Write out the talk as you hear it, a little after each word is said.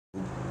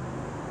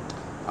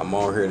I'm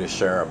on here to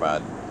share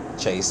about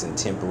chasing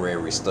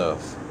temporary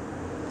stuff.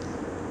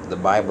 The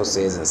Bible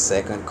says in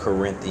 2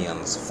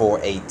 Corinthians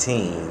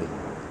 4:18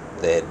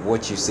 that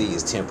what you see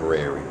is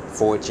temporary.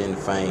 Fortune,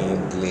 fame,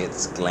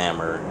 glitz,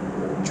 glamour,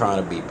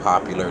 trying to be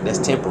popular, that's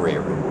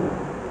temporary.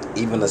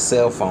 Even the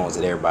cell phones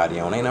that everybody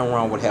on. Ain't nothing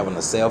wrong with having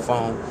a cell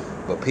phone,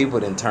 but people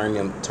didn't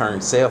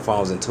turn cell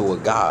phones into a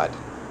god.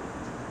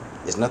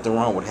 There's nothing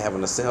wrong with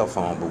having a cell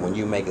phone, but when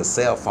you make a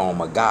cell phone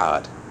a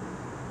god,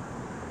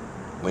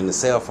 when the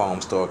cell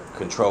phone start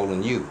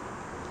controlling you,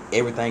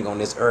 everything on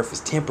this earth is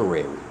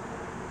temporary.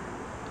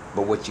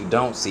 But what you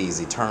don't see is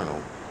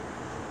eternal.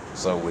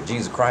 So with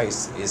Jesus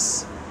Christ,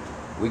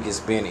 we can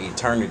spend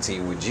eternity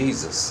with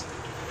Jesus.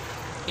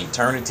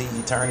 Eternity,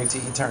 eternity,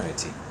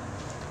 eternity.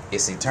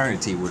 It's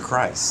eternity with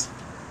Christ.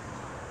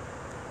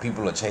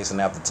 People are chasing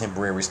after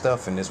temporary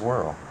stuff in this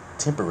world.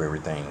 Temporary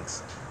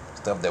things.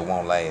 Stuff that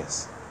won't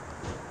last.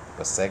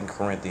 But 2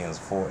 Corinthians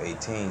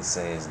 4:18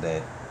 says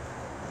that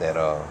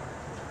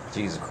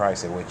Jesus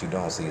Christ said what you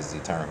don't see is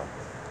eternal.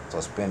 So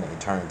spending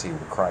eternity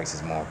with Christ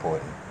is more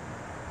important.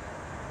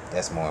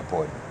 That's more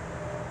important.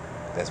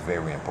 That's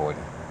very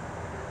important.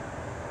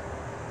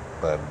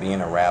 But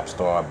being a rap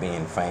star,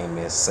 being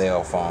famous,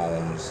 cell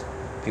phones,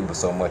 people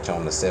so much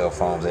on the cell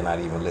phones, they're not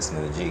even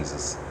listening to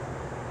Jesus.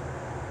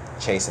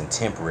 Chasing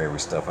temporary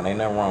stuff. And ain't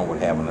nothing wrong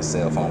with having a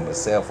cell phone, but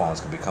cell phones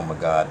can become a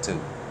god too.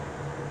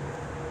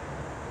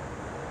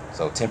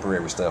 So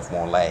temporary stuff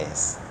won't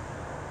last.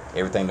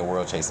 Everything the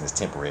world chasing is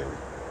temporary.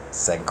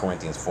 2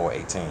 Corinthians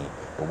 4:18.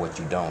 But what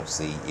you don't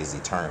see is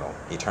eternal.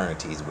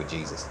 Eternity is with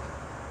Jesus.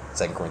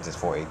 2 Corinthians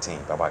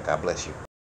 4:18. Bye-bye. God bless you.